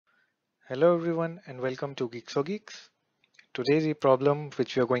Hello everyone and welcome to GeeksforGeeks. Today the problem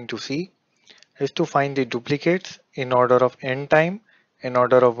which we are going to see is to find the duplicates in order of n time in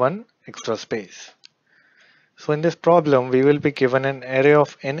order of one extra space. So in this problem we will be given an array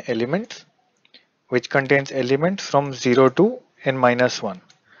of n elements which contains elements from 0 to n minus 1.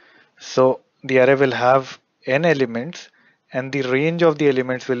 So the array will have n elements and the range of the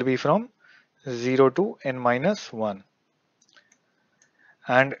elements will be from 0 to n minus 1.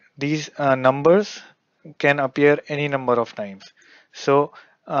 And these numbers can appear any number of times. So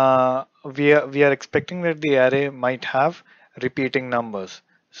we are expecting that the array might have repeating numbers.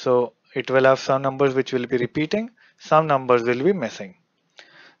 So it will have some numbers which will be repeating, some numbers will be missing.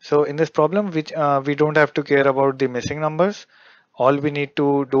 So in this problem, which we don't have to care about the missing numbers. All we need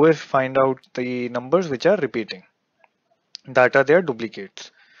to do is find out the numbers which are repeating. That are their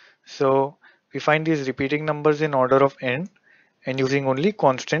duplicates. So we find these repeating numbers in order of n and using only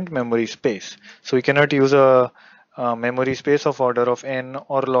constant memory space. So we cannot use a memory space of order of n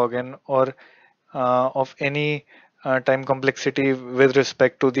or log n or of any time complexity with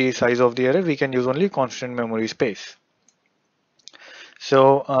respect to the size of the array. We can use only constant memory space.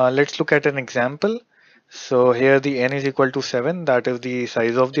 So let's look at an example. So here the n is equal to 7, that is the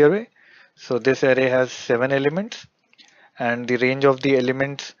size of the array. So this array has 7 elements and the range of the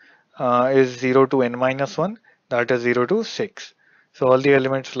elements is 0 to n minus 1, that is 0 to 6. So all the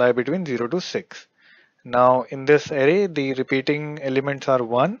elements lie between 0 to 6. Now in this array the repeating elements are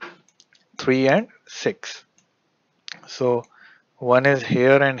 1, 3 and 6. So 1 is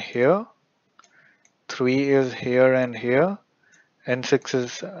here and here, 3 is here and here, and 6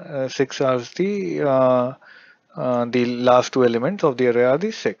 is 6 are the last two elements of the array are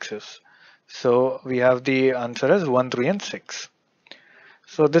the 6's. So we have the answer as 1, 3 and 6.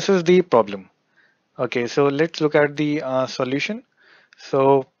 So this is the problem. Okay, so let's look at the solution.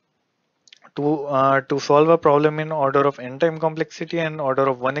 So to solve a problem in order of n time complexity and order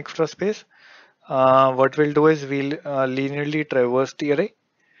of one extra space, what we'll do is we'll linearly traverse the array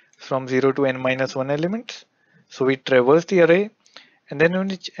from 0 to n minus 1 elements. So we traverse the array and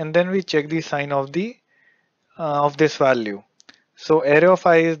then we check the sign of the of this value. So array of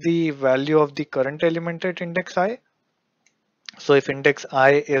I is the value of the current element at index I. So if index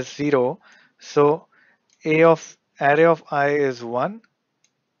I is 0, so array of I is 1.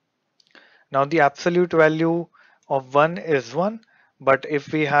 Now the absolute value of 1 is 1, but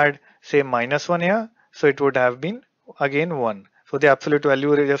if we had say minus 1 here, so it would have been again 1. So the absolute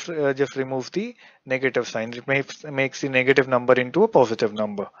value just removes the negative sign. It makes the negative number into a positive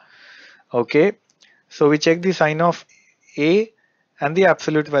number. Okay, so we check the sign of a and the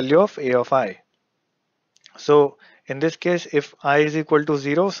absolute value of a of I. So in this case, if I is equal to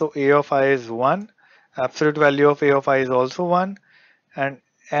 0, so a of I is 1, absolute value of a of I is also 1, and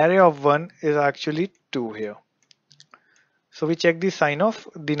array of 1 is actually 2 here. So we check the sign of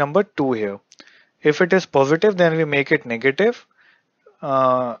the number 2 here. If it is positive, then we make it negative.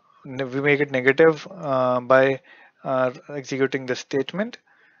 By executing the statement.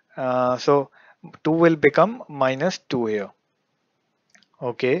 So 2 will become minus 2 here.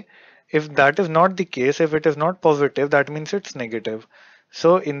 Okay. If that is not the case, if it is not positive, that means it's negative.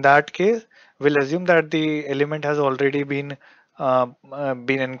 So in that case, we'll assume that the element has already been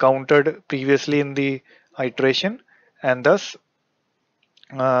encountered previously in the iteration, and thus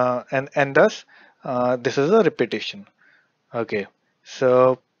this is a repetition. Okay,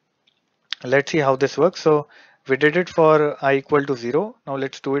 so let's see how this works. So we did it for I equal to 0. Now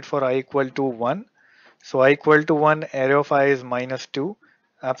let's do it for I equal to 1. So I equal to 1, array of I is minus 2.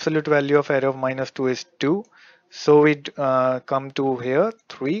 Absolute value of array of minus 2 is 2. So we come to here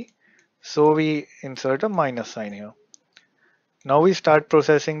 3. So we insert a minus sign here. Now we start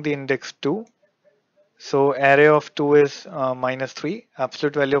processing the index 2. So array of 2 is minus 3.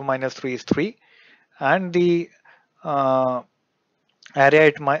 Absolute value of minus 3 is 3. And the array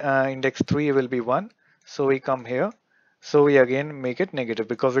at my index 3 will be 1. So we come here. So we again make it negative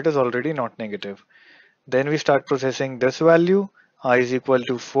because it is already not negative. Then we start processing this value. I is equal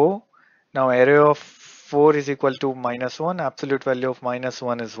to 4. Now array of 4 is equal to minus 1. Absolute value of minus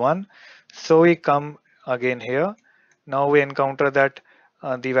 1 is 1. So we come again here. Now we encounter that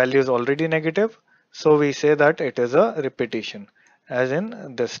the value is already negative. So we say that it is a repetition, as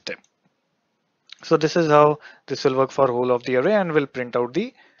in this step. So this is how this will work for whole of the array and will print out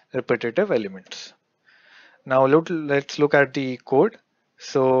the repetitive elements. Now let's look at the code.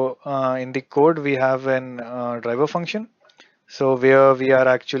 So in the code we have an driver function. So where we are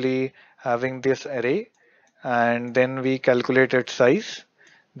actually having this array and then we calculate its size.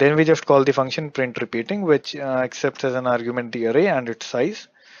 Then we just call the function print repeating, which accepts as an argument the array and its size.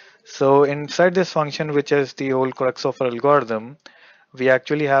 So inside this function, which is the whole crux of our algorithm, we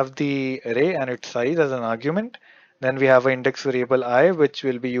actually have the array and its size as an argument. Then we have an index variable I, which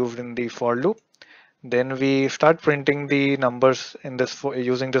will be used in the for loop. Then we start printing the numbers in this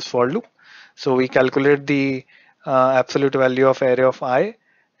using this for loop. So we calculate the absolute value of array of I,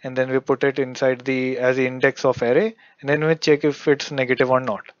 and then we put it inside the as the index of array, and then we check if it's negative or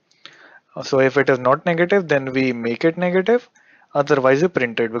not. So if it is not negative, then we make it negative. Otherwise, we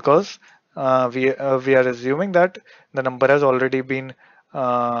print it because we are assuming that the number has already been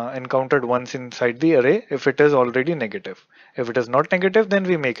encountered once inside the array. If it is already negative, if it is not negative, then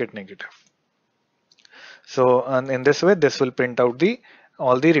we make it negative. So and in this way, this will print out the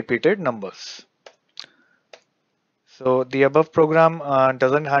all the repeated numbers. So the above program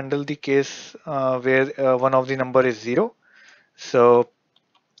doesn't handle the case where one of the number is zero. So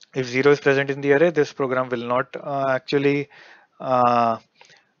if 0 is present in the array, this program will not actually uh,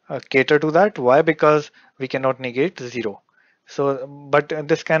 cater to that. Why? Because we cannot negate 0. So, but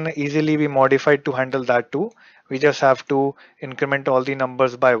this can easily be modified to handle that too. We just have to increment all the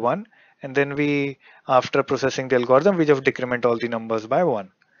numbers by 1, and then we, after processing the algorithm, we just decrement all the numbers by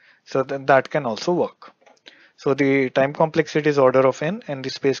 1. So then that can also work. So the time complexity is order of n and the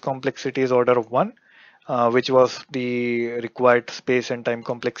space complexity is order of 1, which was the required space and time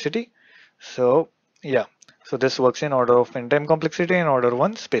complexity. So yeah, so this works in order of n time complexity and order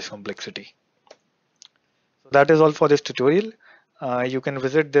 1 space complexity. So that is all for this tutorial. You can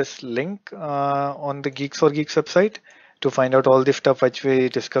visit this link on the Geeks for Geeks website to find out all the stuff which we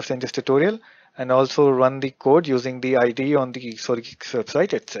discussed in this tutorial, and also run the code using the IDE on the Geeks for Geeks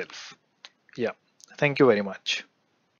website itself. Yeah, thank you very much.